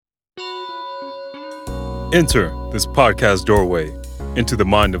Enter this podcast doorway into the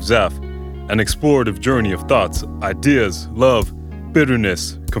mind of Zaf, an explorative journey of thoughts, ideas, love,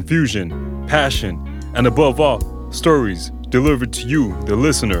 bitterness, confusion, passion, and above all, stories delivered to you, the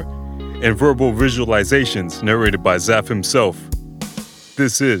listener, in verbal visualizations narrated by Zaf himself.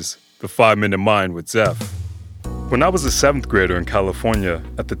 This is the 5-Minute Mind with Zaf. When I was a 7th grader in California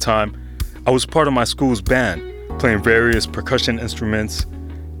at the time, I was part of my school's band, playing various percussion instruments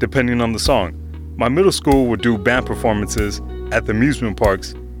depending on the song. My middle school would do band performances at the amusement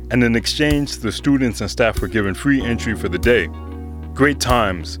parks, and in exchange, the students and staff were given free entry for the day. Great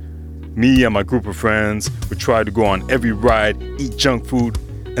times. Me and my group of friends would try to go on every ride, eat junk food,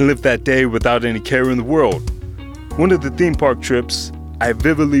 and live that day without any care in the world. One of the theme park trips I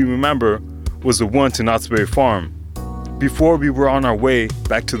vividly remember was the one to Knott's Berry Farm. Before we were on our way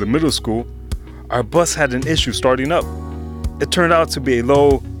back to the middle school, our bus had an issue starting up. It turned out to be a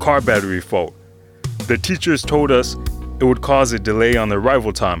low car battery fault. The teachers told us it would cause a delay on the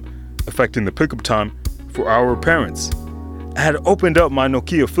arrival time, affecting the pickup time for our parents. I had opened up my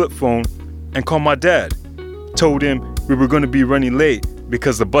Nokia flip phone and called my dad. Told him we were going to be running late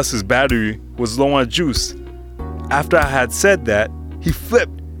because the bus's battery was low on juice. After I had said that, he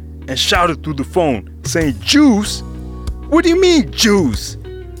flipped and shouted through the phone, saying, "Juice? What do you mean, juice?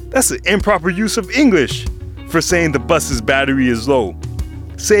 That's an improper use of English for saying the bus's battery is low.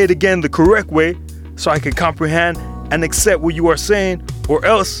 Say it again the correct way so I can comprehend and accept what you are saying, or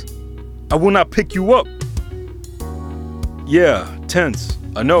else I will not pick you up." Yeah, tense,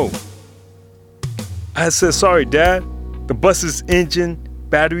 I know. I had said, "Sorry, Dad, the bus's engine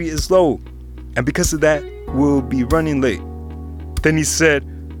battery is low, and because of that, we'll be running late." Then he said,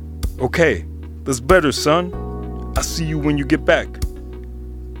 "Okay, that's better, son. I'll see you when you get back."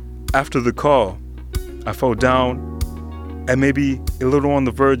 After the call, I fell down and maybe a little on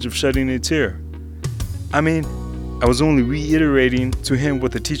the verge of shedding a tear. I mean, I was only reiterating to him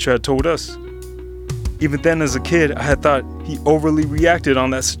what the teacher had told us. Even then as a kid, I had thought he overly reacted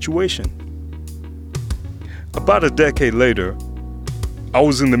on that situation. About a decade later, I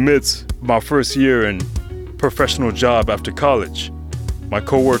was in the midst of my first year in professional job after college. My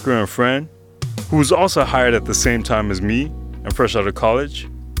coworker and friend, who was also hired at the same time as me and fresh out of college,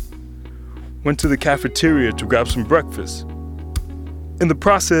 went to the cafeteria to grab some breakfast. In the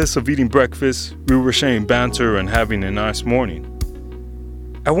process of eating breakfast, we were sharing banter and having a nice morning.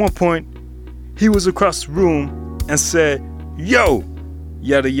 At one point, he was across the room and said, "Yo,"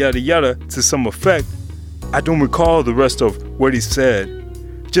 yada yada yada, to some effect. I don't recall the rest of what he said,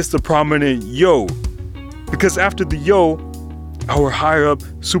 just a prominent yo. Because after the yo, our higher up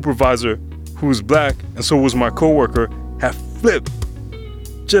supervisor, who was black and so was my coworker, had flipped.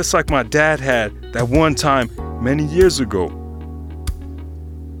 Just like my dad had that one time many years ago.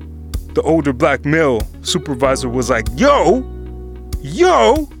 The older black male supervisor was like, "Yo?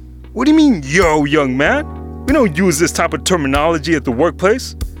 Yo? What do you mean, yo, young man? We don't use this type of terminology at the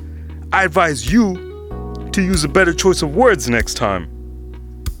workplace. I advise you to use a better choice of words next time."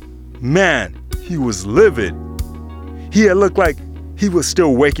 Man, he was livid. He had looked like he was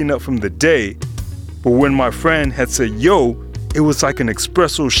still waking up from the day, but when my friend had said yo, it was like an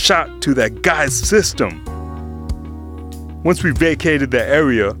espresso shot to that guy's system. Once we vacated the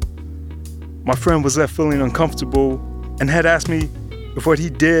area, my friend was left feeling uncomfortable and had asked me if what he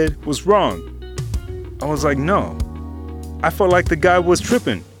did was wrong. I was like, no. I felt like the guy was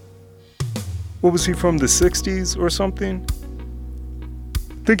tripping. What was he, from the 60s or something?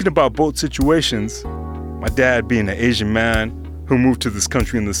 Thinking about both situations, my dad being an Asian man who moved to this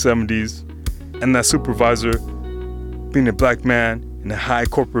country in the 70s, and that supervisor being a black man in a high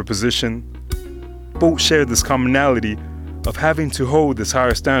corporate position, both share this commonality of having to hold this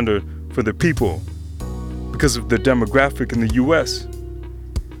higher standard for the people because of their demographic in the US.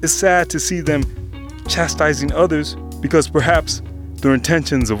 It's sad to see them chastising others because perhaps their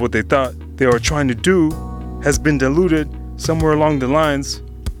intentions of what they thought they were trying to do has been diluted somewhere along the lines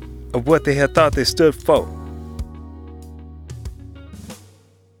of what they had thought they stood for.